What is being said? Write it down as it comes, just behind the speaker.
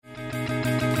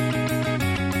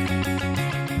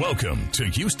Welcome to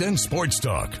Houston Sports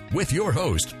Talk with your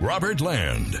host, Robert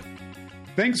Land.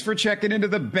 Thanks for checking into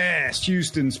the best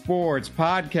Houston sports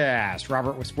podcast.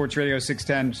 Robert with Sports Radio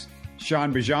 610's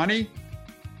Sean Bajani.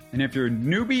 And if you're a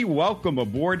newbie, welcome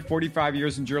aboard. 45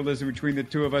 years in journalism between the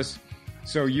two of us.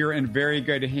 So you're in very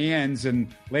good hands.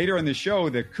 And later in the show,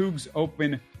 the Coogs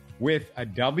open with a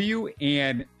W.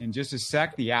 And in just a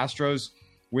sec, the Astros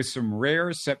with some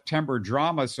rare September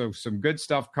drama. So some good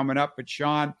stuff coming up. But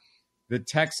Sean, the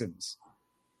Texans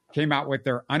came out with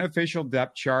their unofficial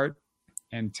depth chart.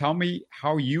 And tell me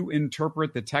how you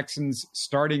interpret the Texans'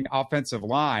 starting offensive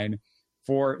line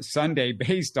for Sunday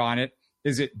based on it.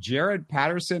 Is it Jared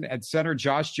Patterson at center,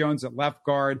 Josh Jones at left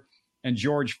guard, and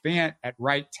George Fant at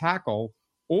right tackle?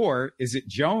 Or is it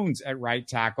Jones at right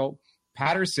tackle,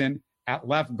 Patterson at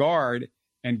left guard,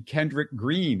 and Kendrick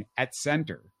Green at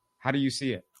center? How do you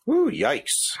see it? Ooh,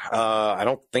 yikes. I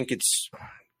don't think it's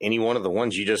any one of the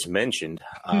ones you just mentioned.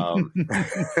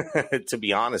 To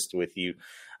be honest with you,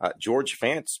 George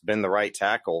Fant's been the right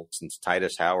tackle since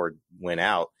Titus Howard went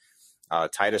out.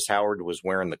 Titus Howard was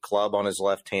wearing the club on his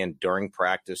left hand during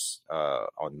practice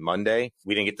on Monday.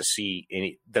 We didn't get to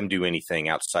see them do anything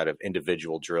outside of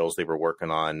individual drills. They were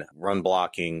working on run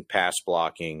blocking, pass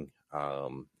blocking,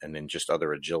 and then just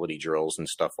other agility drills and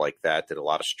stuff like that. Did a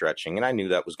lot of stretching, and I knew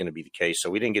that was going to be the case. So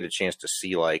we didn't get a chance to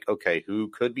see, like, okay, who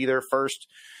could be their first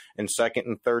and second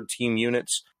and third team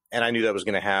units. And I knew that was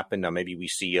going to happen. Now, maybe we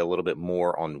see a little bit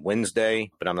more on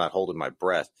Wednesday, but I'm not holding my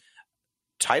breath.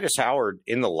 Titus Howard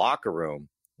in the locker room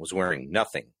was wearing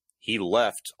nothing. He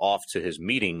left off to his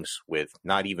meetings with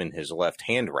not even his left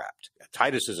hand wrapped.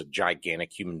 Titus is a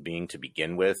gigantic human being to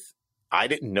begin with. I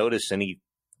didn't notice any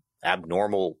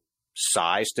abnormal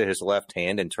size to his left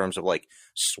hand in terms of like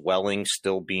swelling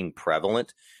still being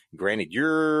prevalent. Granted,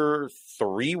 you're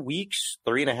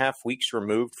 3.5 weeks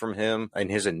removed from him and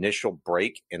his initial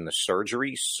break in the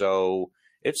surgery. So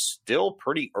it's still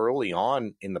pretty early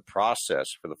on in the process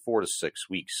for the 4 to 6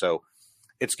 weeks. So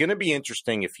it's going to be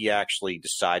interesting if he actually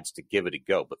decides to give it a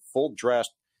go. But full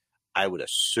dressed, I would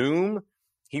assume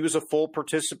he was a full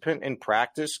participant in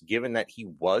practice, given that he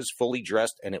was fully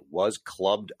dressed and it was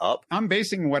clubbed up. I'm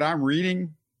basing what I'm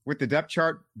reading with the depth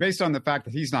chart based on the fact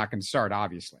that he's not going to start,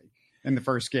 obviously, in the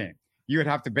first game. You would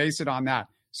have to base it on that.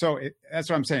 So that's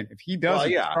what I'm saying. If he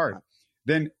doesn't start,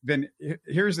 then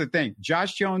here's the thing.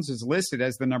 Josh Jones is listed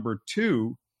as the number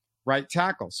 2 right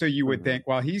tackle. So you would think,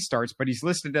 well, he starts, but he's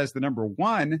listed as the number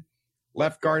 1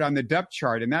 left guard on the depth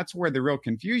chart. And that's where the real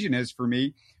confusion is for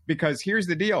me, because here's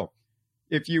the deal.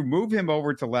 If you move him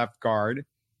over to left guard,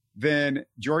 then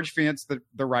George Fant's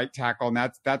the right tackle, and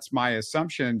that's my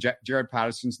assumption. Jared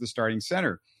Patterson's the starting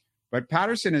center. But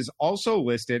Patterson is also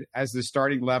listed as the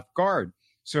starting left guard.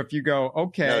 So if you go,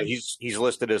 okay. No, he's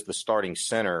listed as the starting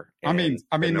center. I'm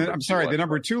sorry, the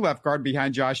number 2 left guard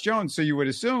behind Josh Jones. So you would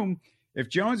assume if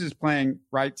Jones is playing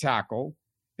right tackle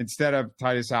instead of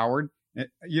Titus Howard,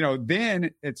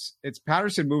 then it's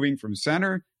Patterson moving from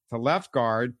center to left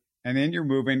guard, and then you're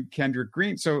moving Kendrick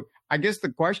Green. So I guess the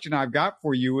question I've got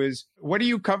for you is, what are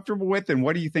you comfortable with and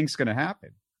what do you think is going to happen?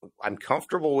 I'm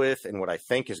comfortable with, and what I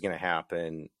think is going to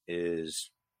happen is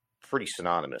pretty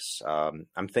synonymous.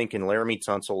 I'm thinking Laramie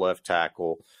Tunsil left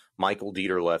tackle, Michael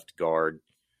Dieter left guard,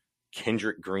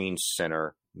 Kendrick Green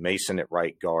center, Mason at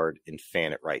right guard, and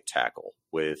Fant at right tackle,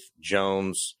 with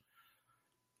Jones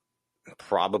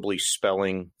probably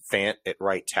spelling Fant at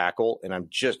right tackle. And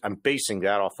I'm basing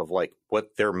that off of like what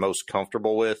they're most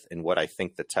comfortable with and what I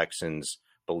think the Texans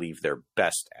believe they're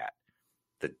best at.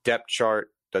 The depth chart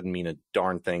doesn't mean a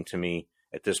darn thing to me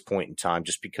at this point in time,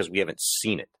 just because we haven't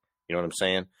seen it. You know what I'm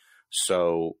saying?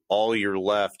 So all you're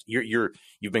left,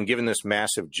 you've been given this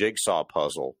massive jigsaw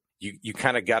puzzle. You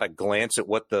kind of got to glance at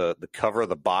what the cover of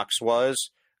the box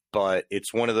was, but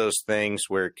it's one of those things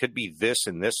where it could be this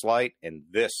in this light and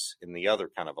this in the other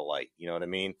kind of a light. You know what I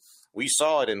mean? We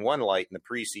saw it in one light in the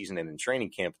preseason and in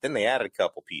training camp, but then they added a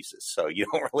couple pieces, so you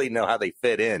don't really know how they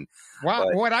fit in. Wow.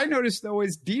 What I noticed, though,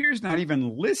 is Dieter's not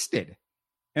even listed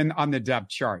on the depth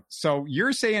chart. So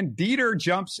you're saying Dieter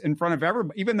jumps in front of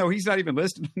everybody, even though he's not even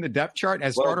listed on the depth chart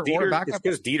as starter or backup? It's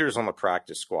because Dieter's on the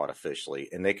practice squad officially,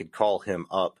 and they could call him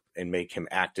up and make him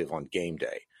active on game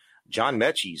day. John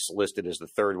Mechie's listed as the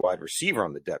 3rd wide receiver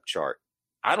on the depth chart.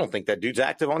 I don't think that dude's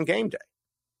active on game day.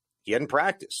 He hadn't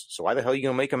practiced, so why the hell are you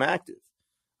going to make him active?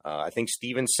 I think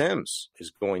Steven Sims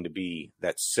is going to be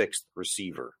that 6th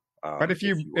receiver. But if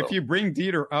you bring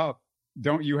Dieter up,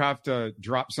 don't you have to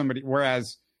drop somebody?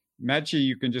 Whereas Mechie,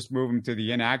 you can just move him to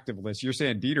the inactive list. You're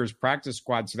saying Dieter's practice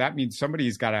squad, so that means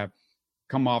somebody's got to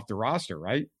come off the roster,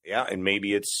 right? Yeah, and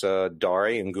maybe it's Dare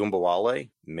and Gumbawale.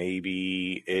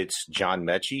 Maybe it's John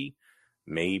Mechie.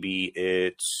 Maybe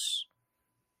it's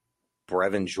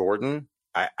Brevin Jordan.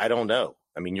 I don't know.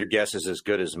 I mean, your guess is as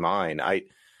good as mine. I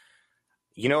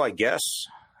guess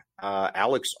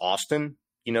Alex Austin,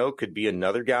 could be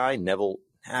another guy. Neville,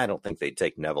 I don't think they'd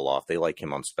take Neville off. They like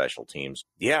him on special teams.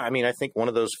 Yeah, I mean, I think one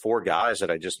of those four guys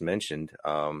that I just mentioned,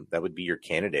 that would be your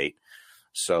candidate.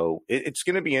 So it's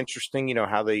going to be interesting,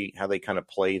 how they kind of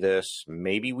play this.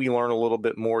 Maybe we learn a little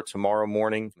bit more tomorrow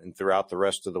morning and throughout the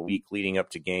rest of the week leading up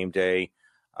to game day.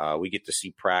 We get to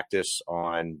see practice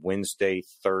on Wednesday,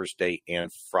 Thursday, and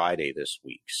Friday this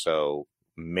week. So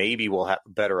maybe we'll have a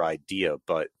better idea,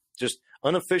 but just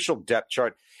unofficial depth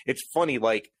chart. It's funny,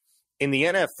 like in the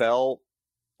NFL,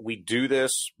 we do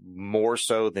this more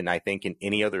so than I think in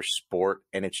any other sport.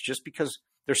 And it's just because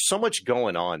there's so much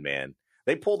going on, man.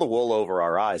 They pull the wool over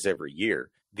our eyes every year.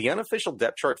 The unofficial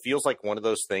depth chart feels like one of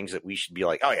those things that we should be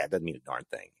like, oh, yeah, it doesn't mean a darn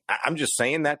thing. I'm just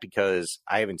saying that because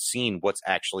I haven't seen what's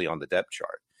actually on the depth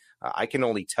chart. I can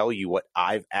only tell you what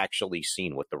I've actually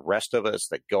seen, what the rest of us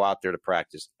that go out there to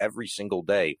practice every single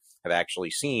day have actually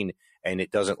seen, and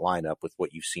it doesn't line up with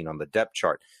what you've seen on the depth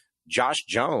chart. Josh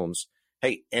Jones,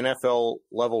 hey, NFL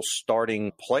level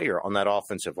starting player on that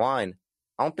offensive line.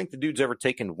 I don't think the dude's ever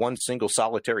taken one single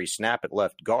solitary snap at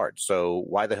left guard. So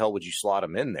why the hell would you slot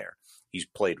him in there? He's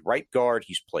played right guard.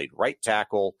 He's played right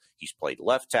tackle. He's played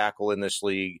left tackle in this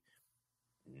league,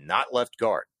 not left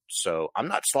guard. So I'm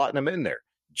not slotting him in there.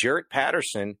 Jarrett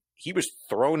Patterson, he was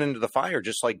thrown into the fire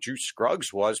just like Drew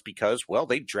Scruggs was because, well,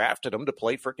 they drafted him to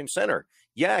play freaking center.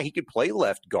 Yeah, he could play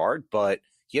left guard, but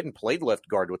he hadn't played left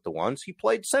guard with the ones. He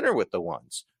played center with the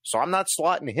ones. So I'm not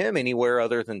slotting him anywhere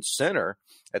other than center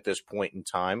at this point in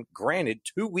time. Granted,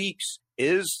 2 weeks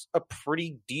is a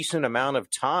pretty decent amount of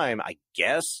time, I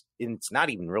guess. And it's not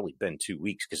even really been 2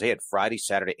 weeks because they had Friday,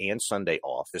 Saturday, and Sunday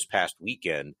off this past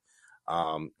weekend.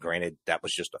 Granted, that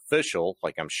was just official.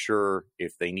 Like, I'm sure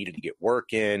if they needed to get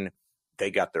work in, they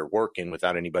got their work in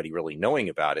without anybody really knowing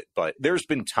about it. But there's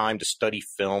been time to study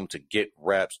film, to get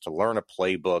reps, to learn a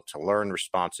playbook, to learn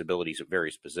responsibilities at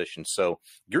various positions. So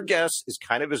your guess is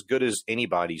kind of as good as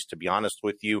anybody's, to be honest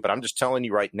with you. But I'm just telling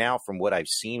you right now from what I've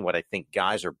seen, what I think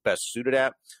guys are best suited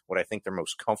at, what I think they're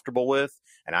most comfortable with.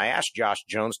 And I asked Josh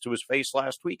Jones to his face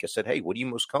last week. I said, hey, what are you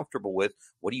most comfortable with?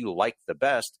 What do you like the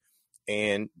best?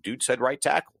 And dude said right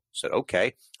tackle. I said,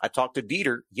 okay. I talked to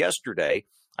Dieter yesterday.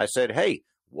 I said, hey,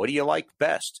 what do you like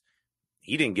best?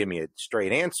 He didn't give me a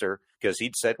straight answer because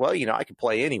he'd said, well, I could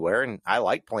play anywhere, and I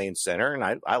like playing center, and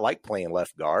I like playing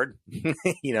left guard. Isn't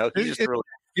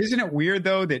it weird,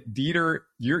 though, that Dieter,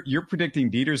 you're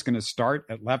predicting Dieter's going to start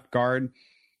at left guard,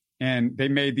 and they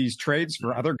made these trades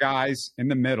for other guys in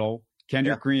the middle,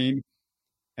 Kendrick Green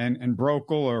and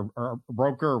Broker or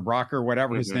Brocker,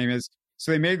 whatever his name is.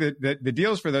 So they made the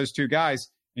deals for those two guys,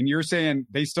 and you're saying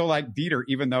they still like Dieter,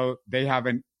 even though they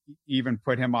haven't even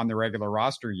put him on the regular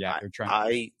roster yet. They're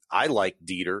trying. I like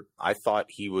Dieter. I thought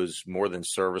he was more than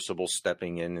serviceable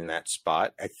stepping in that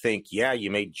spot. I think, you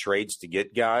made trades to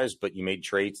get guys, but you made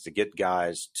trades to get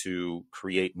guys to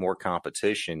create more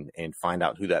competition and find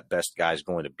out who that best guy is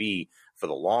going to be for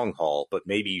the long haul. But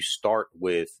maybe you start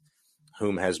with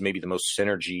whom has maybe the most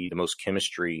synergy, the most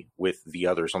chemistry with the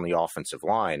others on the offensive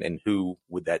line. And who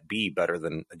would that be better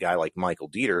than a guy like Michael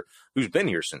Dieter, who's been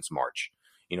here since March?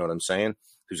 You know what I'm saying?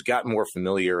 Who's got more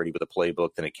familiarity with the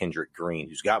playbook than a Kendrick Green,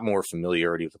 who's got more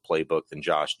familiarity with the playbook than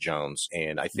Josh Jones.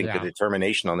 And I think the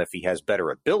determination on if he has better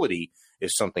ability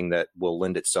is something that will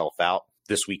lend itself out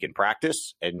this week in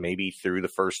practice and maybe through the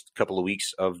first couple of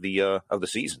weeks of the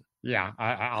season. Yeah,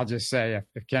 I'll just say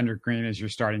if Kendrick Green is your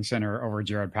starting center over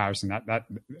Jared Patterson, that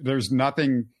there's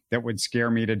nothing that would scare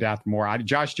me to death more.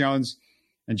 Josh Jones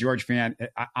and George Fant,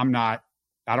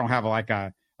 I don't have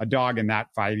a dog in that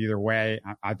fight either way.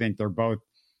 I think they're both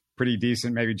pretty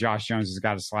decent. Maybe Josh Jones has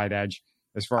got a slight edge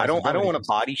as far as I don't want to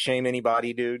body shame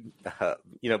anybody, dude. But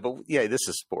this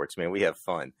is sports, man. We have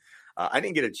fun. I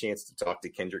didn't get a chance to talk to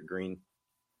Kendrick Green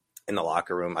in the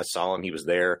locker room. I saw him. He was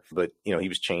there, but he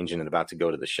was changing and about to go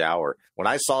to the shower. When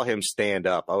I saw him stand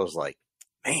up, I was like,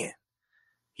 man,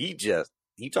 he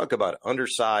talk about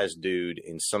undersized dude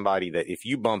and somebody that if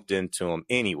you bumped into him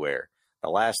anywhere, the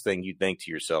last thing you'd think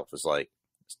to yourself is like,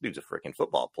 this dude's a freaking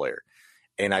football player.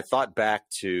 And I thought back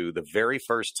to the very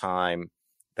first time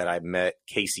that I met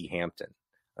Casey Hampton,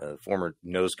 a former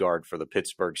nose guard for the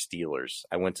Pittsburgh Steelers.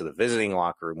 I went to the visiting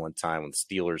locker room one time when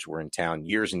the Steelers were in town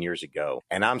years and years ago.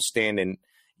 And I'm standing,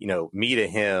 me to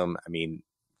him, I mean,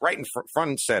 right in front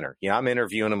and center. I'm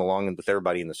interviewing him along with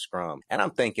everybody in the scrum. And I'm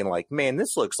thinking like, man,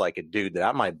 this looks like a dude that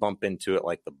I might bump into at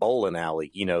like the bowling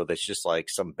alley, that's just like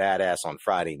some badass on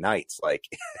Friday nights. Like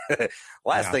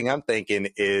last thing I'm thinking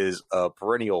is a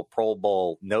perennial Pro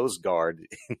Bowl nose guard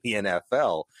in the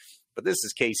NFL. But this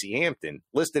is Casey Hampton,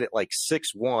 listed at like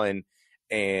 6'1",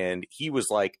 and he was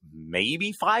like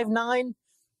maybe 5'9",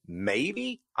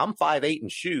 maybe. I'm 5'8" in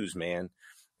shoes, man.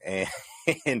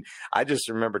 And I just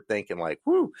remember thinking like,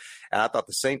 whoo. And I thought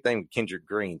the same thing with Kendrick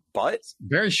Green, but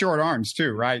very short arms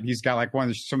too, right? He's got like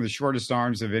some of the shortest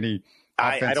arms of any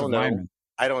offensive I don't know. lineman.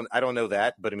 I don't know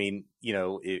that, but I mean,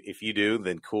 if you do,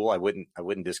 then cool. I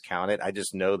wouldn't discount it. I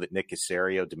just know that Nick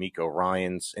Caserio, D'Amico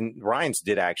Ryans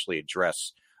did actually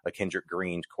address a Kendrick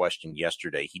Green question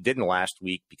yesterday. He didn't last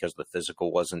week because the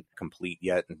physical wasn't complete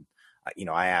yet. And,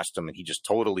 I asked him and he just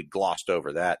totally glossed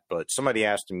over that. But somebody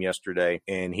asked him yesterday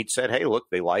and he said, hey, look,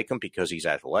 they like him because he's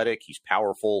athletic. He's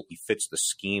powerful. He fits the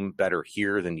scheme better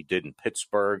here than he did in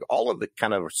Pittsburgh. All of the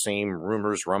kind of same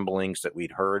rumors, rumblings that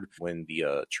we'd heard when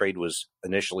the trade was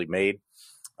initially made.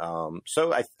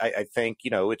 So I think,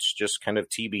 it's just kind of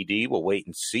TBD. We'll wait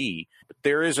and see. But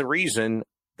there is a reason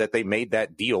that they made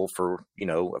that deal for,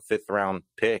 a fifth round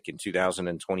pick in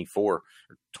 2024 or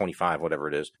 25, whatever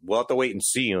it is. We'll have to wait and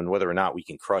see on whether or not we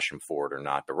can crush him for it or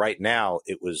not. But right now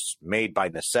it was made by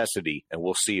necessity and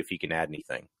we'll see if he can add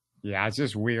anything. Yeah, it's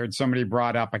just weird. Somebody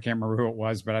brought up, I can't remember who it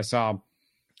was, but I saw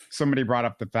somebody brought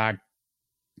up the fact,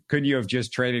 could you have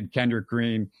just traded Kendrick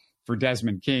Green for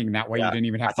Desmond King? That way you didn't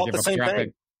even have to give up draft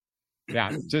pick.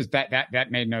 Yeah, just that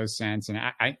made no sense. And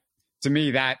I to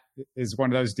me, that is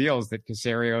one of those deals that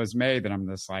Caserio has made that I'm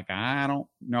just like, I don't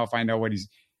know if I know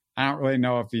I don't really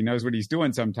know if he knows what he's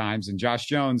doing sometimes. And Josh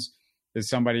Jones is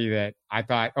somebody that I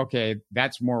thought, okay,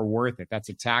 that's more worth it. That's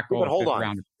a tackle. But hold on.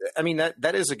 Round. I mean,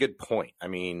 that is a good point. I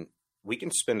mean, we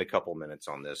can spend a couple minutes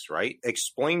on this, right?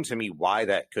 Explain to me why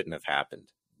that couldn't have happened.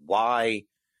 Why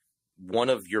one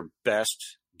of your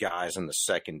best guys in the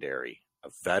secondary, a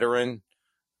veteran,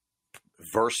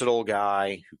 versatile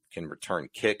guy who can return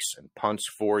kicks and punts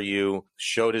for you,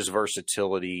 showed his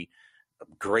versatility,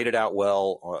 graded out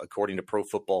well according to Pro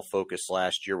Football Focus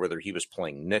last year, whether he was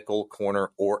playing nickel,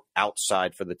 corner, or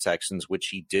outside for the Texans, which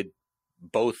he did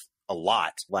both a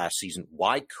lot last season.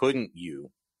 Why couldn't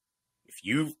you, if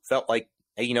you felt like,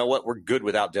 hey, you know what, we're good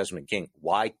without Desmond King,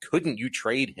 why couldn't you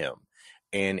trade him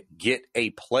and get a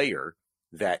player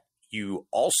that you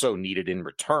also needed in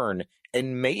return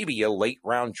and maybe a late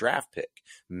round draft pick?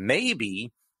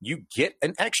 Maybe you get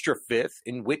an extra fifth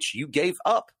in which you gave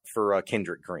up for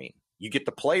Kendrick Green. You get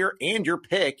the player and your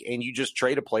pick, and you just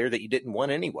trade a player that you didn't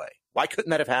want anyway. Why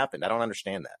couldn't that have happened? I don't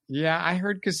understand that. Yeah, I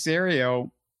heard Caserio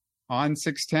on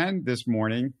 610 this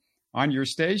morning on your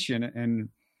station, and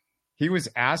he was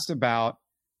asked about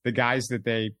the guys that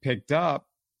they picked up,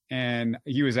 and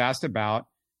he was asked about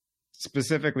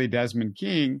specifically Desmond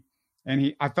King,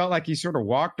 and I felt like he sort of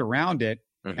walked around it.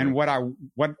 Mm-hmm. And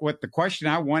what the question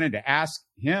I wanted to ask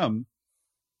him,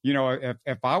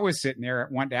 if I was sitting there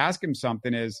and wanted to ask him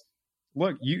something is,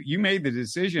 look, you made the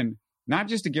decision not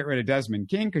just to get rid of Desmond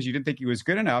King because you didn't think he was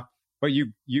good enough, but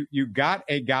you got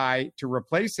a guy to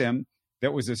replace him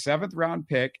that was a 7th round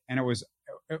pick, and it was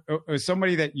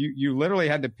somebody that you literally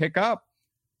had to pick up,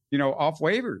 off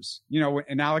waivers,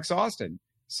 in Alex Austin.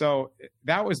 So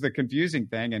that was the confusing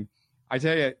thing. And I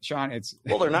tell you, Sean,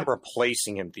 they're not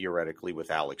replacing him theoretically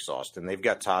with Alex Austin. They've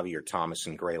got Tavier Thomas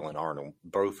and Graylin Arnold,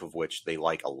 both of which they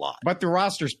like a lot. But the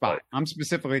roster spot, I'm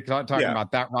specifically talking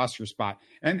about that roster spot.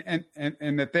 And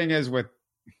the thing is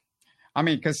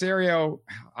Caserio,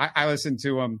 I listened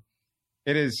to him.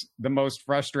 It is the most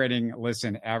frustrating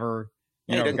listen ever.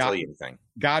 He didn't tell you anything.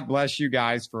 God bless you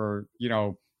guys for,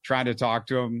 trying to talk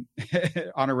to him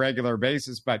on a regular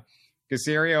basis. But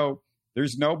Caserio,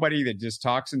 there's nobody that just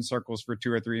talks in circles for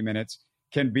 2 or 3 minutes,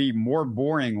 can be more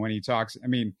boring when he talks. I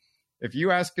mean, if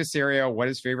you ask Caserio what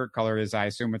his favorite color is, I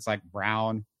assume it's like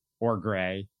brown or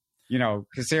gray.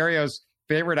 Caserio's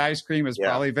favorite ice cream is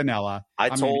probably vanilla. He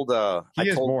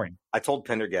is boring. I told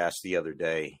Pendergast the other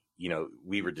day,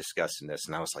 we were discussing this,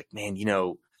 and I was like, man, he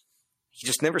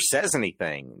just never says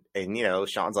anything. And,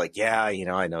 Sean's like, yeah,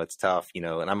 I know it's tough, and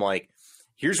I'm like,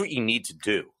 here's what you need to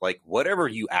do. Like, whatever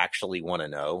you actually want to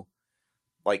know,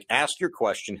 like, ask your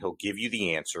question. He'll give you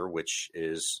the answer, which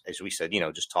is, as we said,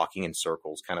 just talking in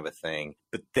circles kind of a thing.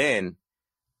 But then,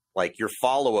 like, your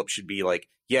follow-up should be like,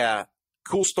 yeah,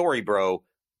 cool story, bro,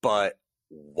 but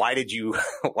why didn't you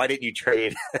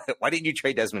trade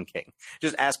Desmond King?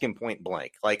 Just ask him point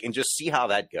blank, and just see how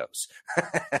that goes.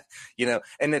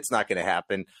 And it's not going to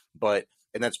happen. But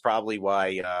And that's probably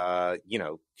why,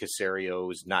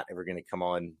 Caserio is not ever going to come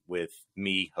on with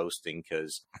me hosting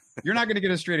because you're not going to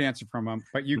get a straight answer from him.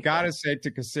 But you got to say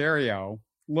to Caserio,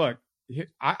 look,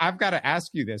 I've got to ask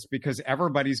you this because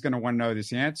everybody's going to want to know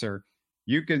this answer.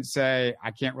 You can say,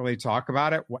 I can't really talk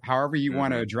about it, however you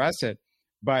want to address it.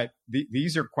 But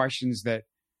these are questions that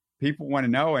people want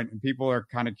to know and people are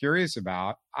kind of curious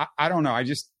about. I don't know.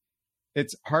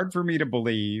 It's hard for me to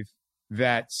believe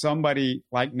that somebody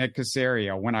like Nick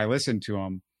Caserio, when I listen to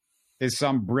him, is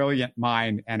some brilliant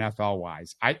mind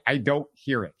NFL-wise. I don't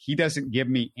hear it. He doesn't give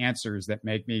me answers that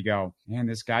make me go, man,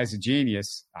 this guy's a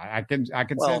genius. I can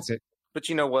sense it. But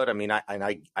you know what? I mean,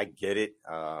 I get it.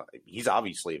 He's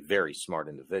obviously a very smart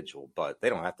individual, but they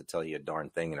don't have to tell you a darn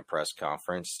thing in a press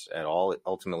conference at all. It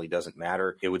ultimately doesn't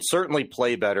matter. It would certainly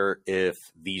play better if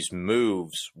these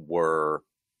moves were,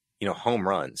 home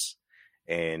runs.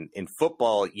 And in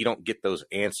football, you don't get those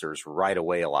answers right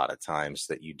away a lot of times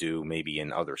that you do maybe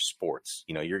in other sports.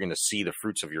 You're going to see the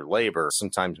fruits of your labor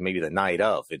sometimes maybe the night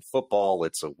of. In football,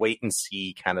 it's a wait and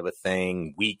see kind of a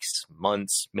thing, weeks,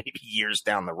 months, maybe years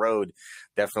down the road,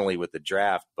 definitely with the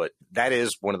draft. But that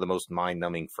is one of the most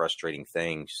mind-numbing, frustrating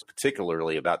things,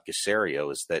 particularly about Caserio,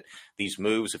 is that these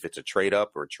moves, if it's a trade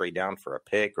up or a trade down for a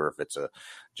pick, or if it's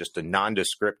just a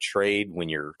nondescript trade when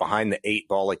you're behind the 8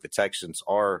 ball like the Texans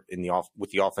are with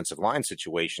the offensive line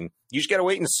situation, you just got to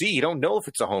wait and see. You don't know if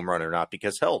it's a home run or not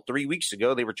because, hell, 3 weeks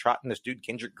ago, they were trotting this dude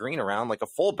Kendrick Green around like a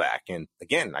fullback. And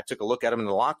again, I took a look at him in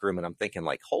the locker room and I'm thinking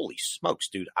like, holy smokes,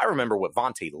 dude, I remember what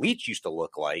Vontae Leach used to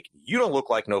look like. You don't look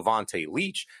like no Vontae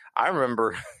Leach. I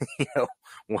remember,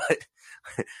 what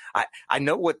I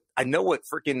know what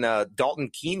freaking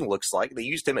Dalton Keene looks like. They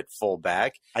used him at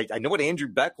fullback. I know what Andrew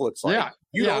Beck looks like. Yeah,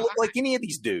 you don't look like any of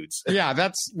these dudes. Yeah,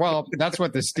 that's what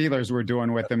the Steelers were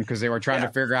doing with him because they were trying to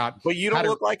figure out. But you don't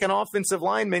look like an offensive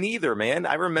lineman either, man.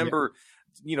 I remember,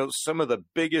 some of the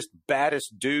biggest,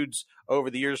 baddest dudes over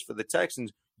the years for the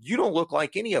Texans. You don't look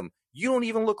like any of them. You don't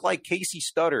even look like Casey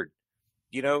Studdard.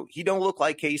 He don't look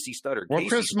like Casey Studdard. Well,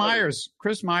 Chris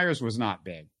Myers was not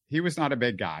big. He was not a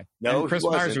big guy. No, and Chris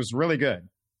Myers was really good.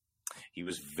 He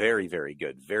was very, very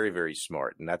good, very, very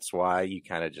smart. And that's why you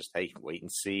kind of just, hey, wait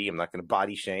and see. I'm not going to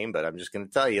body shame, but I'm just going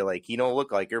to tell you, like, he don't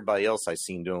look like everybody else I've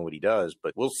seen doing what he does.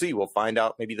 But we'll see. We'll find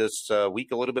out maybe this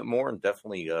week a little bit more and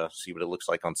definitely see what it looks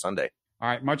like on Sunday. All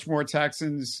right, much more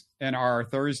Texans in our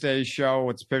Thursday show.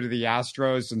 Let's pivot to the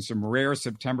Astros and some rare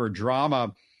September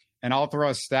drama. And I'll throw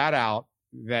a stat out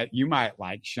that you might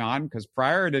like, Sean, because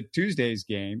prior to Tuesday's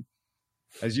game,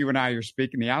 as you and I are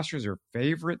speaking, the Astros are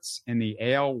favorites in the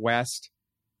AL West.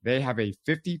 They have a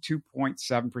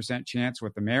 52.7% chance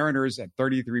with the Mariners at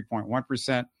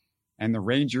 33.1% and the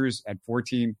Rangers at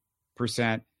 14%.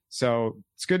 So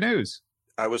it's good news.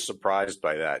 I was surprised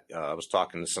by that. I was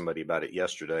talking to somebody about it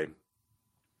yesterday,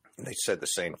 and they said the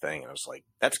same thing. I was like,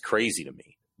 that's crazy to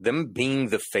me. Them being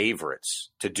the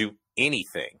favorites to do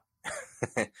anything.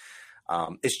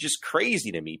 It's just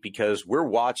crazy to me because we're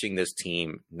watching this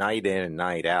team night in and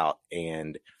night out,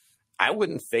 and I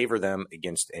wouldn't favor them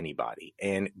against anybody.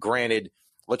 And granted,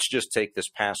 let's just take this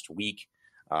past week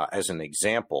as an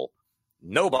example.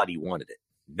 Nobody wanted it.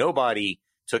 Nobody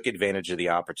took advantage of the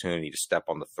opportunity to step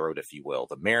on the throat, if you will.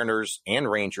 The Mariners and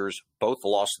Rangers both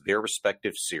lost their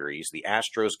respective series. The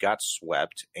Astros got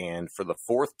swept, and for the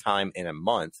 4th time in a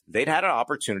month, they'd had an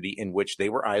opportunity in which they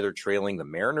were either trailing the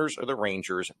Mariners or the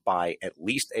Rangers by at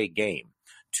least a game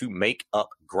to make up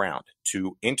ground,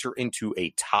 to enter into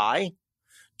a tie,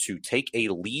 to take a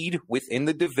lead within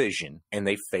the division, and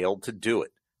they failed to do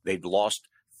it. They'd lost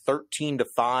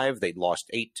 13-5, they'd lost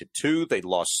 8-2, they'd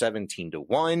lost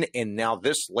 17-1, and now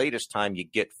this latest time you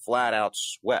get flat out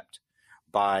swept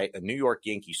by a New York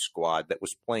Yankees squad that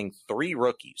was playing 3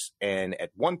 rookies. And at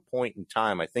one point in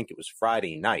time, I think it was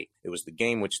Friday night, it was the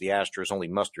game which the Astros only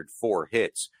mustered 4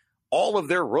 hits. All of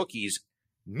their rookies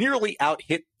nearly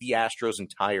out-hit the Astros'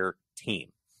 entire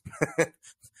team.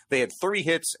 They had 3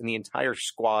 hits, and the entire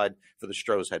squad for the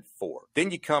Astros had 4.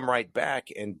 Then you come right back,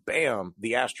 and bam,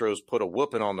 the Astros put a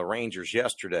whooping on the Rangers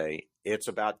yesterday. It's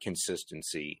about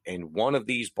consistency. And one of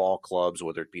these ball clubs,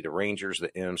 whether it be the Rangers,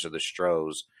 the M's, or the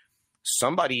Astros,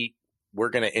 somebody, we're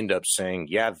going to end up saying,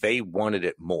 yeah, they wanted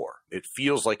it more. It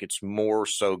feels like it's more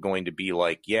so going to be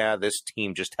like, yeah, this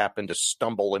team just happened to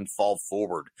stumble and fall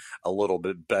forward a little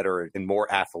bit better and more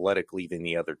athletically than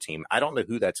the other team. I don't know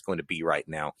who that's going to be right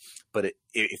now, but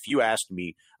if you asked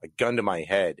me, a gun to my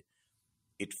head,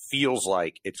 it feels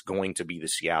like it's going to be the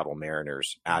Seattle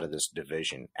Mariners out of this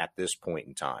division at this point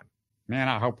in time. Man,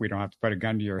 I hope we don't have to put a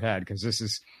gun to your head because this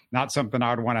is not something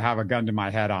I would want to have a gun to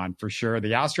my head on for sure.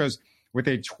 The Astros with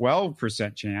a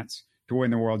 12% chance to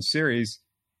win the World Series.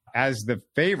 as the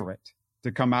favorite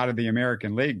to come out of the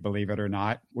American League, believe it or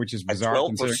not, which is bizarre. At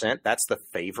 12%, that's the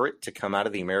favorite to come out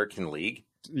of the American League?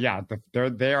 Yeah,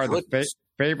 they are the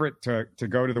favorite to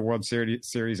go to the World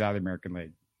Series out of the American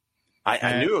League.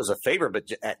 I knew it was a favorite,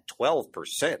 but at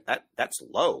 12%, that's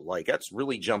low. Like, that's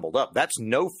really jumbled up. That's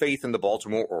no faith in the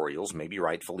Baltimore Orioles, maybe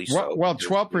rightfully so. Well,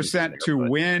 12% to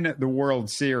win the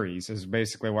World Series is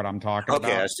basically what I'm talking about.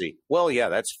 Okay, I see. Well, yeah,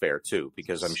 that's fair, too,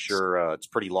 because I'm sure it's a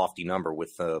pretty lofty number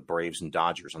with the Braves and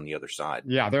Dodgers on the other side.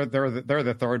 Yeah, they're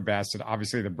the third best, and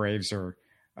obviously the Braves are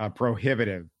a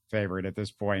prohibitive favorite at this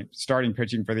point. Starting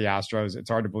pitching for the Astros, it's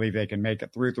hard to believe they can make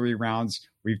it through 3 rounds.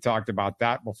 We've talked about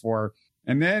that before.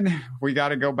 And then we got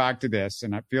to go back to this,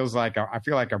 and I feel like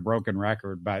a broken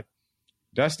record, but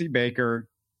Dusty Baker,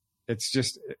 it's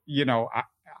just,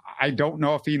 I don't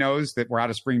know if he knows that we're out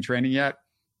of spring training yet.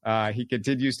 He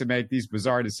continues to make these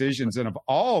bizarre decisions, and of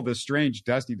all the strange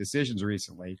Dusty decisions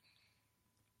recently,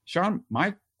 Sean,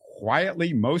 my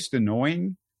quietly most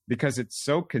annoying, because it's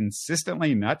so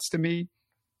consistently nuts to me,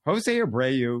 Jose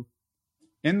Abreu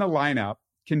in the lineup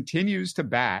continues to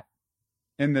bat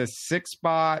in the 6th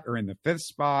spot or in the 5th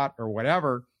spot or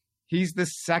whatever. He's the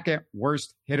second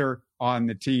worst hitter on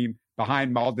the team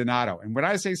behind Maldonado. And when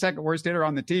I say second worst hitter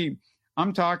on the team,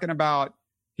 I'm talking about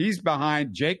he's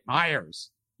behind Jake Myers.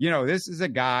 This is a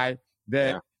guy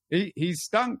that he's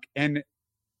stunk. And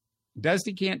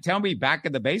Dusty can't tell me back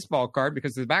of the baseball card,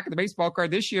 because the back of the baseball card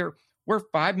this year, we're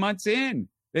 5 months in.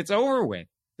 It's over with.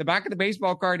 The back of the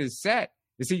baseball card is set.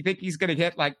 Does he think he's going to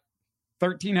hit like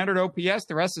 1,300 OPS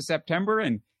the rest of September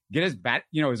and get his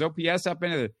his OPS up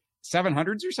into the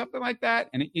 700s or something like that?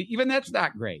 And even that's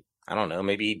not great. I don't know.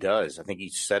 Maybe he does. I think he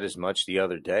said as much the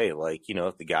other day. Like,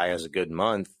 if the guy has a good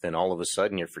month, then all of a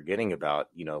sudden you're forgetting about,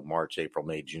 March, April,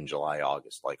 May, June, July,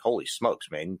 August. Like, holy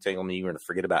smokes, man. You telling me you're going to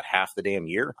forget about half the damn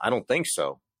year? I don't think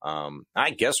so.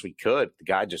 I guess we could. The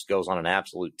guy just goes on an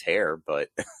absolute tear, but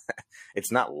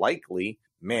it's not likely.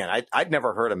 Man, I'd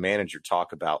never heard a manager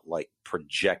talk about like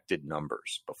projected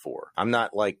numbers before. I'm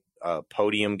not like a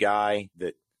podium guy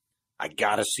that I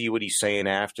got to see what he's saying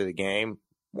after the game.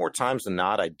 More times than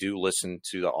not, I do listen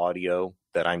to the audio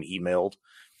that I'm emailed.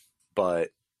 But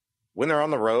when they're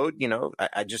on the road,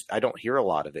 I don't hear a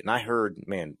lot of it. And I heard,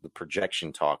 the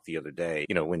projection talk the other day,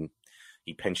 when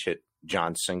he pinch hit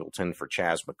John Singleton for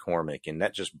Chas McCormick, and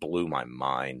that just blew my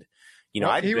mind. He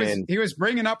was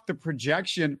bringing up the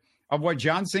projection of what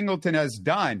John Singleton has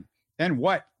done in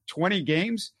 20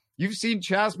 games? You've seen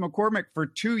Chas McCormick for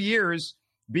 2 years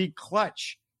be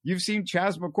clutch. You've seen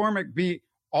Chas McCormick be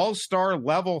all-star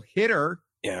level hitter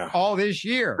all this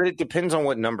year. But it depends on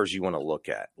what numbers you want to look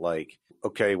at. Like,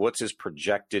 okay, what's his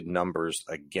projected numbers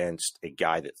against a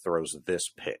guy that throws this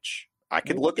pitch? I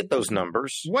could look at those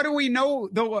numbers. What do we know,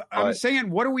 though? I'm saying,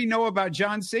 what do we know about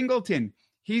John Singleton?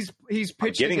 He's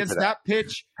pitched against that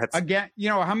pitch again.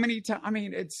 How many times? I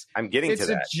mean, it's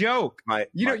a joke.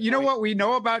 You know what we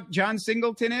know about John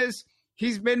Singleton is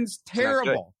he's been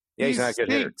terrible. He's not a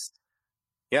good hitter.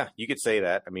 Yeah, you could say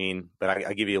that. I mean, but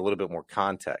I give you a little bit more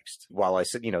context. While I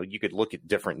said, you could look at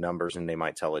different numbers and they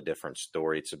might tell a different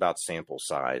story. It's about sample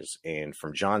size. And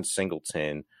from John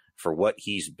Singleton, for what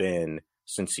he's been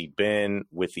since he's been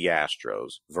with the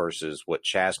Astros versus what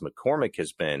Chas McCormick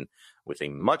has been with a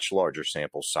much larger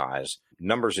sample size,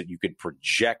 numbers that you could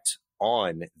project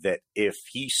on, that if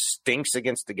he stinks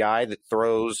against the guy that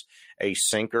throws a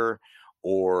sinker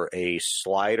or a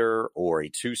slider or a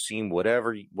 2-seam,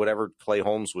 whatever Clay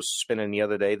Holmes was spinning the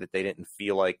other day that they didn't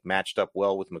feel like matched up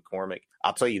well with McCormick,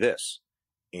 I'll tell you this,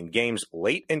 in games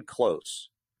late and close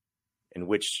in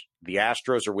which the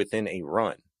Astros are within a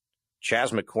run,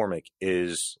 Chas McCormick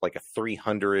is like a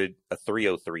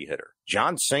 303 hitter.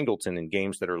 John Singleton in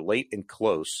games that are late and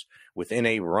close within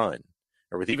a run,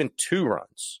 or with even 2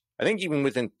 runs, I think even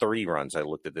within 3 runs, I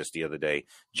looked at this the other day,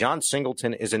 John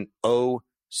Singleton is an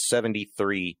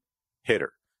 0.73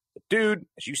 hitter. The dude,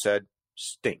 as you said,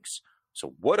 stinks.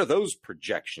 So what do those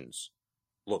projections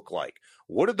look like?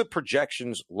 What do the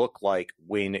projections look like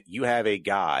when you have a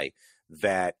guy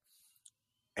that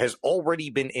has already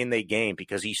been in the game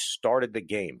because he started the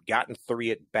game, gotten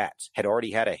 3 at-bats, had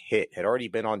already had a hit, had already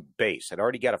been on base, had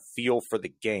already got a feel for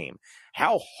the game?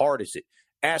 How hard is it?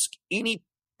 Ask any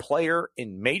player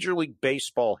in Major League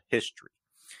Baseball history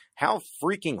how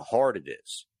freaking hard it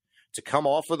is to come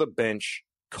off of the bench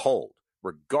cold,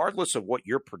 regardless of what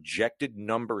your projected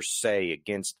numbers say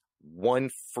against one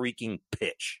freaking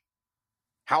pitch.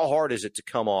 How hard is it to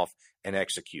come off and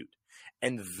execute?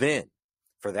 And then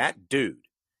for that dude,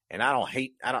 and I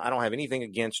don't have anything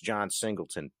against John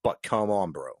Singleton, but come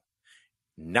on, bro.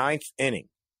 9th inning,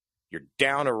 you're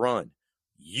down a run.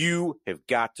 You have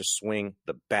got to swing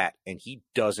the bat, and he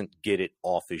doesn't get it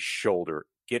off his shoulder,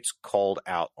 gets called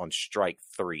out on strike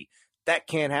 3. That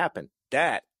can't happen.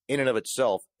 That, in and of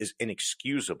itself, is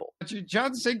inexcusable.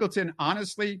 John Singleton,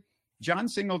 honestly, John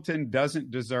Singleton doesn't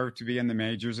deserve to be in the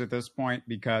majors at this point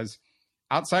because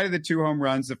outside of the 2 home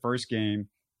runs the first game,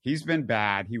 he's been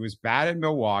bad. He was bad in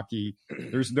Milwaukee.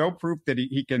 There's no proof that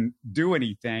he can do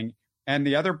anything. And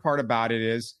the other part about it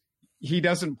is he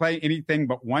doesn't play anything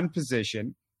but one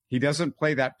position. He doesn't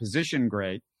play that position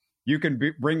great. You can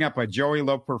bring up a Joey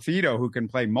Loperfido who can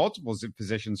play multiple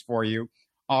positions for you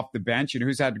off the bench and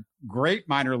who's had great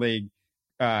minor league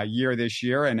year this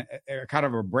year and kind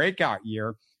of a breakout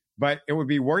year. But it would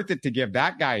be worth it to give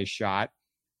that guy a shot.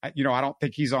 I don't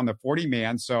think he's on the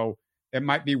 40-man, so it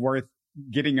might be worth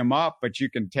getting him up, but you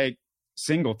can take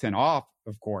Singleton off,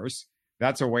 of course.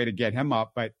 That's a way to get him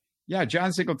up. But yeah,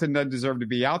 John Singleton doesn't deserve to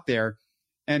be out there.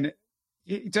 And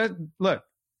look,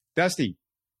 Dusty,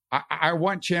 I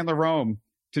want Chandler Rome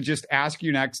to just ask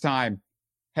you next time,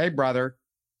 hey, brother,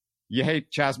 you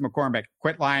hate Chas McCormick.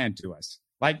 Quit lying to us.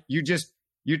 Like you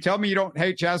tell me you don't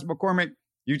hate Chas McCormick.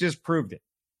 You just proved it.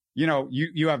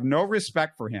 You have no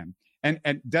respect for him.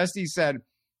 And Dusty said,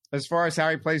 as far as how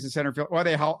he plays the center field, well,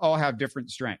 they all have different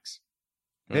strengths.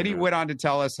 Mm-hmm. Then he went on to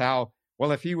tell us how,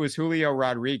 well, if he was Julio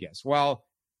Rodriguez, well,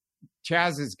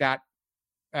 Chas has got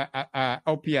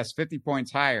OPS 50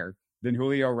 points higher than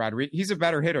Julio Rodriguez. He's a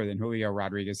better hitter than Julio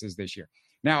Rodriguez is this year.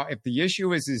 Now, if the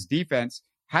issue is his defense,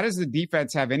 how does the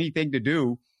defense have anything to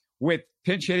do with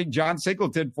pinch hitting John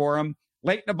Singleton for him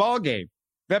late in the ball game?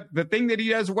 The thing that he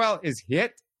does well is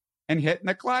hit and hit in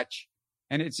the clutch.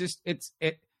 And it's just,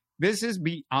 this is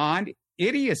beyond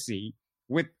idiocy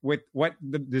with what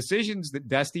the decisions that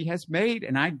Dusty has made.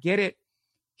 And I get it.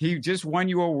 He just won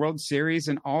you a World Series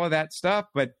and all of that stuff.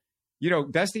 But,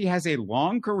 Dusty has a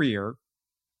long career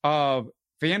of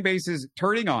fan bases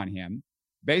turning on him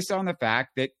based on the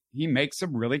fact that he makes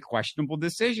some really questionable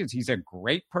decisions. He's a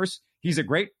great person. He's a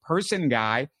great person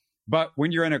guy. But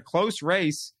when you're in a close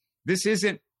race, this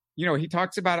isn't, he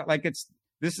talks about it like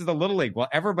this is the Little League. Well,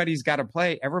 everybody's got to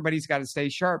play. Everybody's got to stay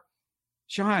sharp.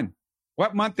 Sean,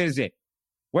 what month is it?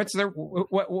 What's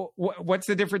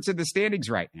the difference in the standings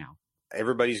right now?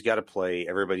 Everybody's got to play.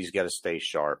 Everybody's got to stay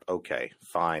sharp. Okay,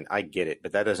 fine. I get it.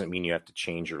 But that doesn't mean you have to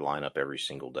change your lineup every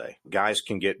single day. Guys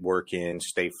can get work in,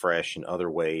 stay fresh in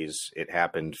other ways. It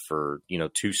happened for,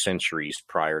 2 centuries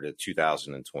prior to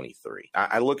 2023.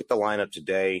 I look at the lineup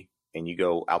today and you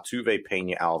go Altuve,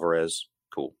 Pena, Alvarez.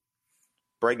 Cool.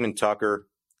 Bregman, Tucker.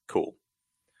 Cool.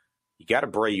 You got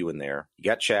Abreu in there. You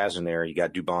got Chas in there. You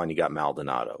got Dubon. You got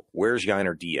Maldonado. Where's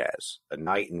Yainer Diaz? A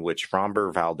night in which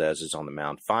Framber Valdez is on the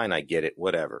mound. Fine, I get it.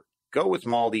 Whatever. Go with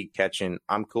Maldi catching.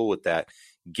 I'm cool with that.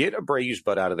 Get Abreu's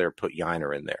butt out of there. Put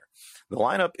Yainer in there. The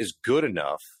lineup is good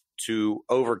enough to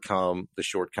overcome the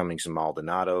shortcomings of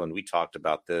Maldonado. And we talked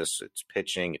about this. It's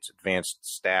pitching. It's advanced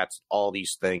stats. All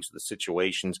these things, the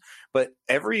situations. But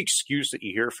every excuse that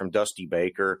you hear from Dusty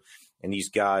Baker and these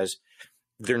guys,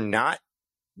 they're not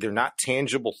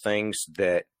tangible things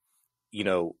that,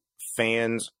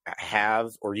 fans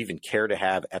have or even care to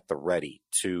have at the ready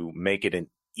to make it an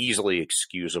easily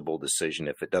excusable decision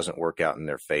if it doesn't work out in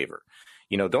their favor.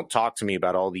 Don't talk to me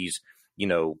about all these,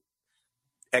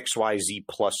 XYZ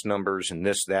plus numbers and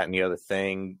this, that, and the other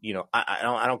thing.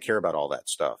 I don't care about all that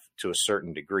stuff to a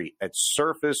certain degree. At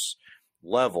surface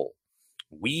level,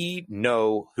 we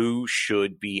know who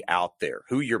should be out there,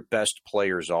 who your best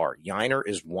players are. Yainer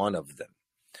is one of them.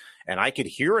 And I could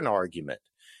hear an argument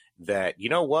that,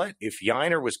 if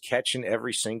Yainer was catching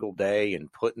every single day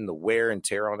and putting the wear and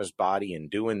tear on his body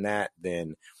and doing that,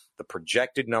 then the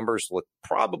projected numbers look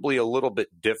probably a little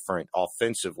bit different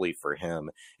offensively for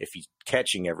him if he's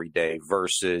catching every day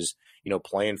versus,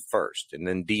 playing first and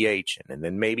then DHing and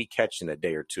then maybe catching a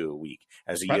day or two a week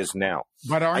as he is now.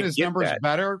 But aren't his numbers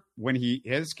better when he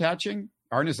is catching?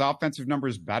 Aren't his offensive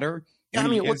numbers better? Yeah,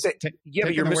 but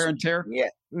you're missing wear and tear. Yeah,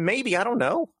 maybe. I don't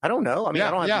know. I don't know. They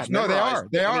are.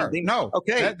 They are.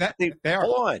 Okay. They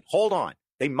are. Hold on.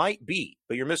 They might be,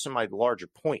 but you're missing my larger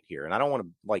point here. And I don't want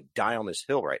to die on this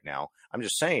hill right now. I'm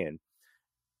just saying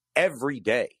every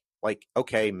day,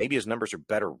 maybe his numbers are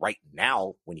better right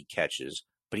now when he catches,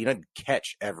 but he doesn't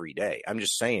catch every day. I'm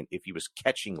just saying if he was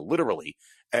catching literally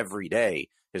every day,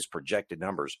 his projected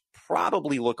numbers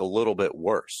probably look a little bit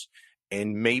worse.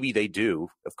 And maybe they do.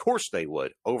 Of course they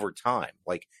would over time.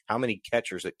 Like how many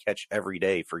catchers that catch every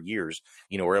day for years,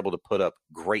 were able to put up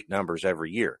great numbers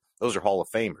every year. Those are Hall of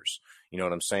Famers. You know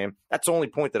what I'm saying? That's the only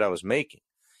point that I was making.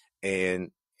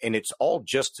 And it's all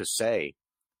just to say,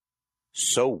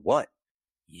 so what?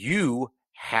 You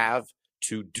have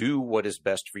to do what is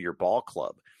best for your ball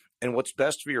club. And what's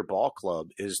best for your ball club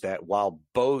is that while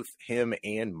both him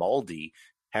and Maldi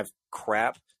have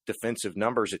crap defensive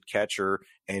numbers at catcher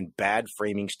and bad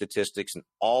framing statistics and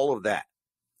all of that,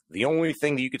 the only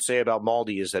thing that you could say about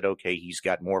Maldi is that, okay, he's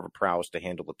got more of a prowess to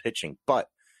handle the pitching. But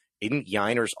isn't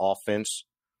Yiner's offense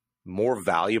more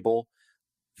valuable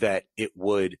that it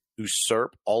would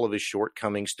usurp all of his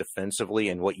shortcomings defensively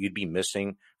and what you'd be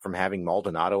missing from having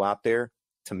Maldonado out there?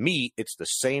 To me, it's the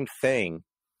same thing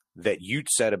that you'd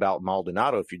said about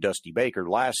Maldonado if you're Dusty Baker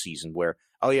last season where,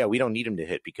 oh, yeah, we don't need him to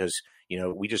hit because,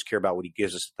 we just care about what he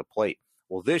gives us at the plate.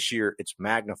 Well, this year it's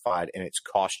magnified and it's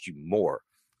cost you more.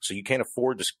 So you can't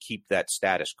afford to keep that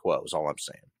status quo is all I'm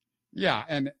saying. Yeah,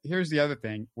 and here's the other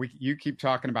thing. You keep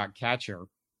talking about catcher.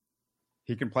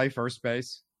 He can play first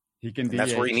base. He can DH.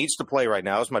 That's where he needs to play right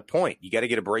now is my point. You got to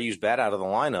get Abreu's bat out of the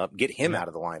lineup, get him out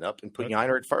of the lineup, and put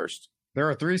Yiner at first. There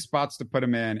are 3 spots to put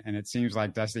him in, and it seems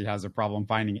like Dusty has a problem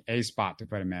finding a spot to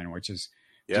put him in, which is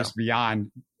just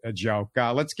beyond a joke.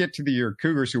 Let's get to your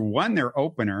Cougars, who won their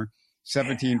opener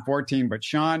 17-14. But,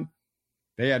 Sean,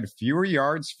 they had fewer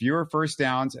yards, fewer first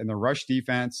downs, and the rush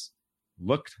defense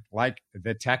looked like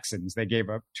the Texans. They gave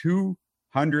up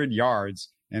 200 yards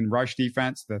in rush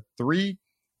defense. The 3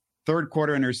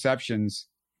 third-quarter interceptions,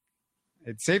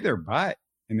 it saved their butt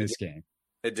in this game.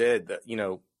 It did,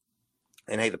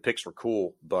 and hey, the picks were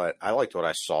cool, but I liked what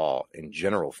I saw in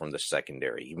general from the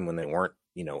secondary, even when they weren't,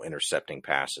 intercepting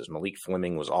passes. Malik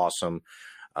Fleming was awesome.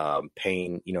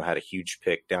 Payne, had a huge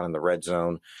pick down in the red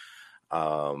zone.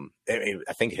 I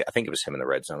think it was him in the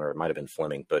red zone, or it might have been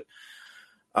Fleming. But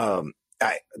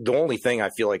the only thing I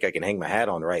feel like I can hang my hat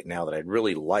on right now that I'd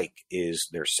really like is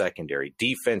their secondary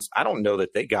defense. I don't know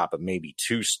that they got but maybe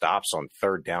 2 stops on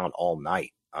third down all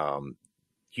night.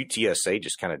 UTSA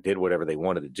just kind of did whatever they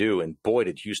wanted to do, and boy,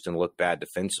 did Houston look bad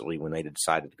defensively when they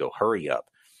decided to go hurry up.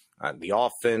 The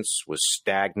offense was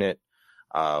stagnant.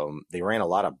 They ran a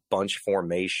lot of bunch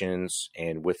formations,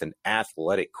 and with an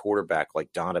athletic quarterback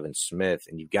like Donovan Smith,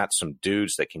 and you've got some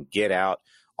dudes that can get out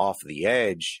off the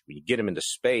edge, when you get them into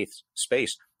space,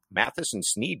 Mathis and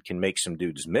Snead can make some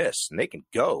dudes miss, and they can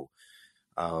go.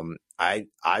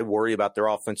 I worry about their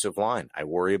offensive line. I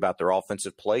worry about their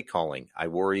offensive play calling. I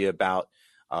worry about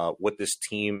what this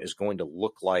team is going to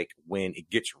look like when it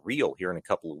gets real here in a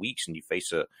couple of weeks and you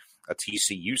face a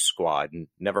TCU squad, and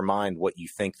never mind what you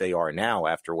think they are now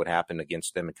after what happened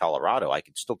against them in Colorado. I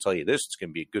can still tell you this, it's going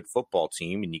to be a good football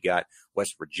team, and you got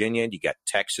West Virginia, and you got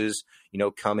Texas,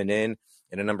 coming in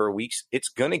a number of weeks. It's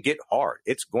going to get hard.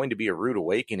 It's going to be a rude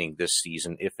awakening this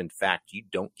season if, in fact, you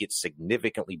don't get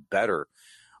significantly better,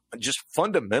 just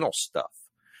fundamental stuff.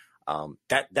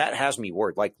 That has me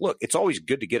worried. Like, look, it's always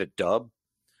good to get a dub,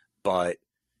 but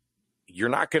you're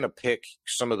not going to pick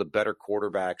some of the better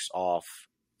quarterbacks off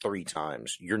 3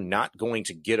 times. You're not going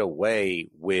to get away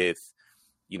with,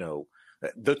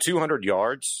 the 200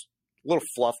 yards, a little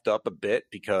fluffed up a bit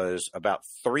because about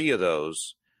 3 of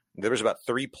those, there was about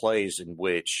 3 plays in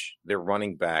which their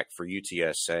running back for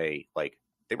UTSA,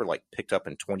 they were picked up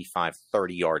in 25,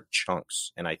 30-yard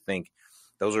chunks. And I think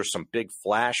those are some big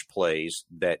flash plays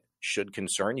that should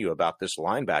concern you about this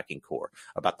linebacking core,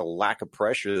 about the lack of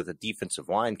pressure that the defensive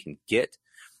line can get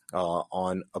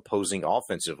on opposing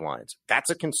offensive lines. That's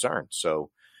a concern.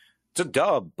 So it's a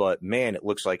dub, but man, it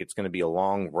looks like it's going to be a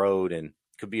long road and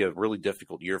could be a really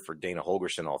difficult year for Dana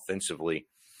Holgorsen offensively.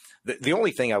 The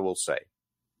only thing I will say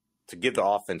to give the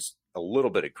offense a little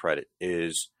bit of credit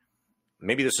is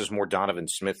maybe this is more Donovan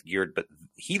Smith geared, but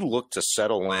he looked to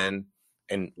settle in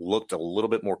and looked a little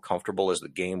bit more comfortable as the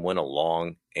game went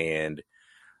along, and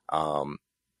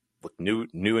with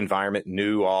new environment,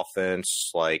 new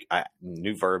offense,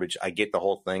 new verbiage. I get the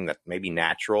whole thing that may be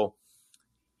natural.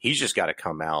 He's just got to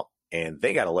come out, and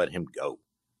they got to let him go.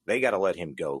 They got to let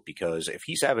him go, because if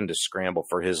he's having to scramble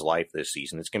for his life this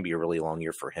season, it's going to be a really long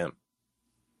year for him.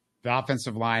 The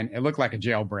offensive line, it looked like a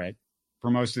jailbreak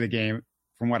for most of the game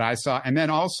from what I saw. And then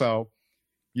also,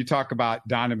 you talk about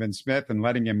Donovan Smith and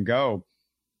letting him go.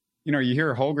 You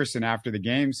hear Holgorsen after the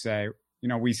game say,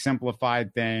 we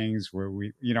simplified things where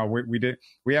we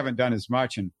haven't done as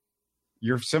much. And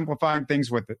you're simplifying things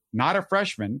with not a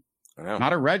freshman,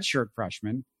 not a redshirt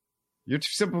freshman. You're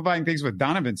simplifying things with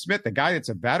Donovan Smith, the guy that's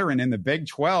a veteran in the Big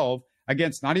 12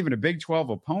 against not even a Big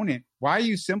 12 opponent. Why are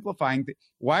you simplifying?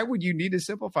 Why would you need to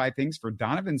simplify things for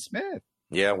Donovan Smith?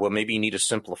 Yeah, well, maybe you need to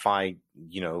simplify,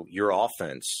 your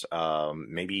offense.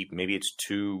 Maybe it's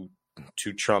too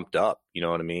trumped up. You know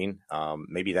what I mean?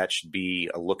 Maybe that should be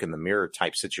a look in the mirror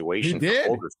type situation. He did.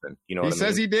 For Holgorsen, He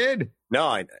says he did. No,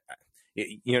 I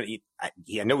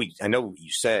know what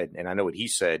you said, and I know what he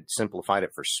said, simplified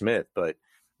it for Smith, but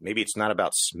maybe it's not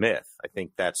about Smith. I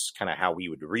think that's kind of how we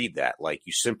would read that. Like,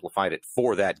 you simplified it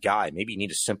for that guy. Maybe you need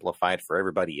to simplify it for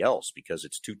everybody else because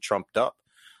it's too trumped up.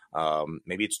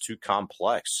 Maybe it's too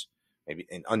complex, maybe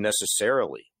and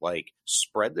unnecessarily. Like,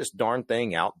 spread this darn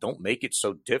thing out. Don't make it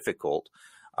so difficult.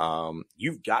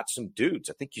 You've got some dudes.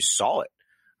 I think you saw it.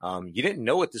 You didn't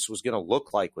know what this was going to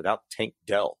look like without Tank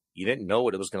Dell. You didn't know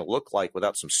what it was going to look like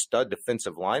without some stud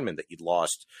defensive linemen that you'd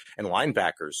lost and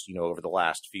linebackers, over the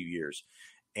last few years.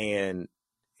 And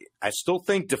I still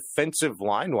think defensive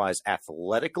line-wise,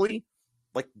 athletically,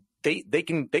 like they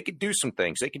could do some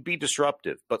things. They could be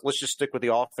disruptive, but let's just stick with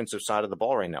the offensive side of the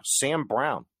ball right now. Sam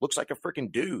Brown looks like a freaking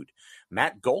dude.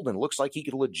 Matt Golden looks like he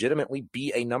could legitimately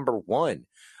be a number one.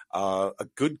 A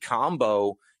good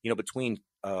combo, between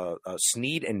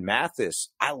Snead and Mathis.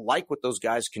 I like what those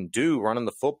guys can do running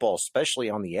the football, especially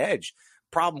on the edge.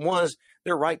 Problem was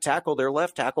their right tackle, their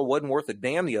left tackle wasn't worth a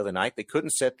damn the other night. They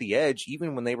couldn't set the edge.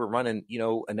 Even when they were running,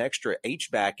 an extra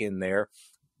H-back in there,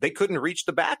 they couldn't reach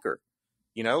the backer.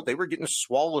 They were getting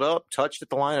swallowed up, touched at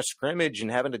the line of scrimmage and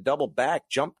having to double back,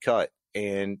 jump cut.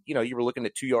 And, you were looking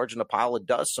at 2 yards in a pile of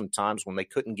dust sometimes when they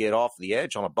couldn't get off the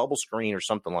edge on a bubble screen or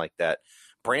something like that.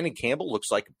 Brandon Campbell looks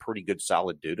like a pretty good,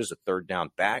 solid dude as a third down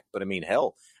back. But,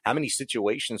 hell, how many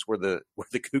situations were the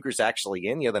Cougars actually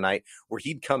in the other night where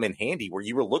he'd come in handy, where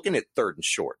you were looking at third and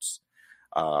shorts,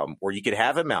 where you could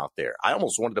have him out there? I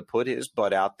almost wanted to put his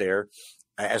butt out there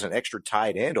as an extra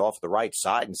tight end off the right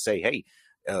side and say, hey,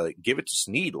 give it to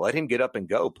Snead. Let him get up and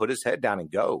go. Put his head down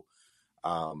and go.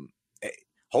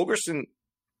 Holgorsen,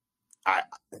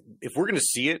 if we're going to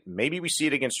see it, maybe we see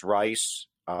it against Rice.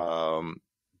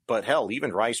 But hell,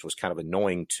 even Rice was kind of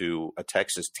annoying to a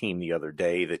Texas team the other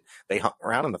day that they hung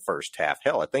around in the first half.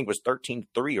 Hell, I think it was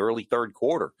 13-3 early third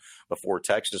quarter before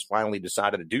Texas finally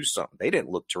decided to do something. They didn't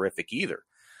look terrific either.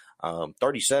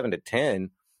 37-10,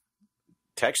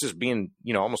 Texas being,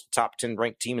 almost a top 10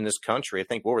 ranked team in this country. I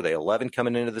think, what were they, 11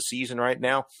 coming into the season right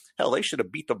now? Hell, they should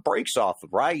have beat the brakes off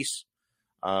of Rice.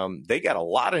 They got a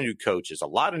lot of new coaches, a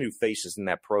lot of new faces in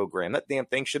that program. That damn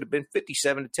thing should have been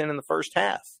 57-10 in the first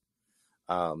half.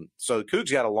 So the Cougs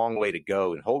got a long way to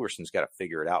go, and Holgorsen's got to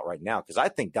figure it out right now because I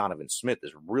think Donovan Smith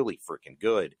is really freaking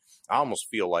good. I almost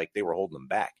feel like they were holding them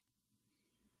back.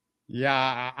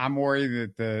 Yeah, I'm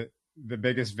worried that the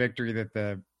biggest victory that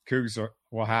the Cougs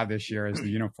will have this year is the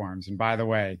uniforms. And by the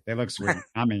way, they look sweet.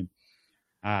 Don't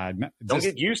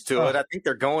get used to it. I think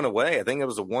they're going away. I think it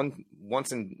was a one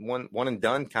and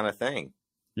done kind of thing.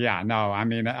 Yeah, no,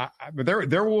 but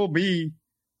there will be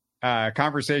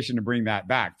conversation to bring that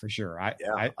back for sure.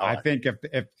 I think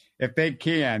if they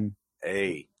can,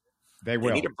 they will.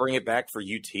 They need to bring it back for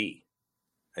UT.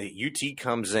 UT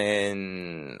comes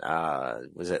in,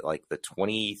 was it like the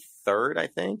 23rd? I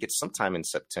think it's sometime in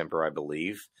September, I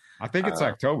believe. I think it's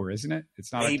October, isn't it?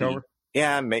 It's not maybe. October.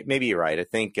 Yeah, maybe you're right. I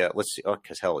think let's see. Oh,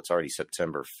 because hell, it's already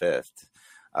September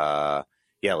 5th.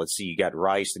 Yeah, let's see. You got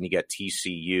Rice and you got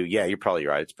TCU. Yeah, you're probably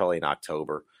right. It's probably in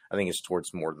October. I think it's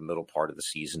towards more the middle part of the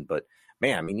season. But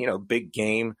man, big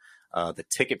game. The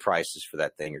ticket prices for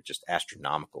that thing are just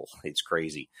astronomical. It's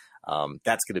crazy.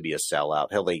 That's going to be a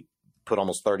sellout. Hell, they put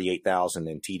almost 38,000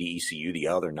 in TDECU the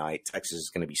other night. Texas is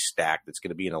going to be stacked. It's going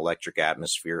to be an electric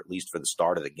atmosphere, at least for the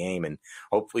start of the game. And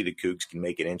hopefully the Cougs can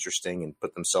make it interesting and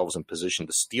put themselves in position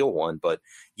to steal one. But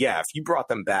yeah, if you brought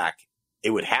them back, it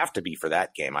would have to be for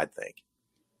that game, I think.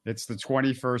 It's the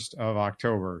 21st of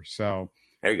October. So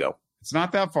there you go. It's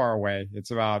not that far away.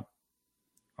 It's about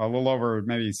a little over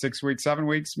maybe 6 weeks, 7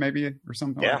 weeks, maybe, or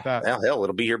something like that. Yeah, hell,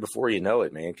 it'll be here before you know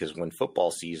it, man. Because when football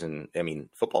season's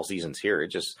here, it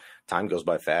just time goes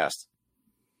by fast.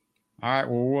 All right,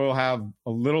 well, we'll have a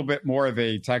little bit more of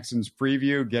a Texans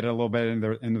preview, get a little bit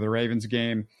into the Ravens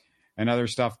game and other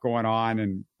stuff going on.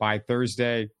 And by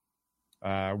Thursday,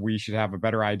 we should have a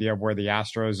better idea of where the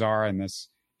Astros are in this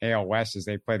AL West as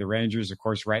they play the Rangers. Of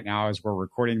course, right now, as we're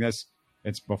recording this,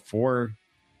 it's before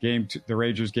the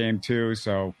Rangers game 2.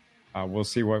 So we'll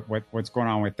see what's going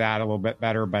on with that a little bit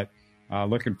better. But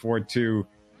looking forward to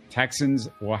Texans.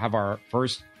 We'll have our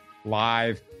first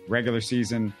live regular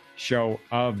season show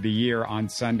of the year on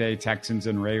Sunday, Texans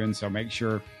and Ravens. So make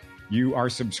sure you are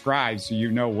subscribed so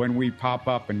you know when we pop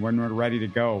up and when we're ready to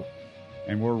go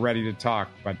and we're ready to talk.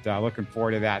 But looking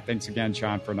forward to that. Thanks again,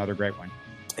 Sean, for another great one.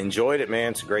 Enjoyed it,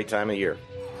 man. It's a great time of year.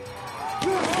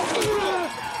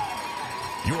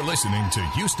 You're listening to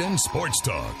Houston Sports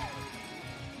Talk.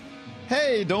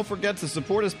 Hey, don't forget to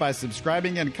support us by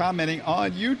subscribing and commenting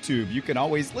on YouTube. You can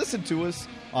always listen to us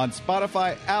on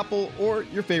Spotify, Apple, or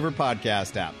your favorite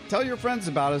podcast app. Tell your friends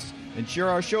about us and share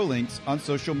our show links on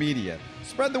social media.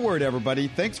 Spread the word, everybody.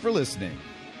 Thanks for listening.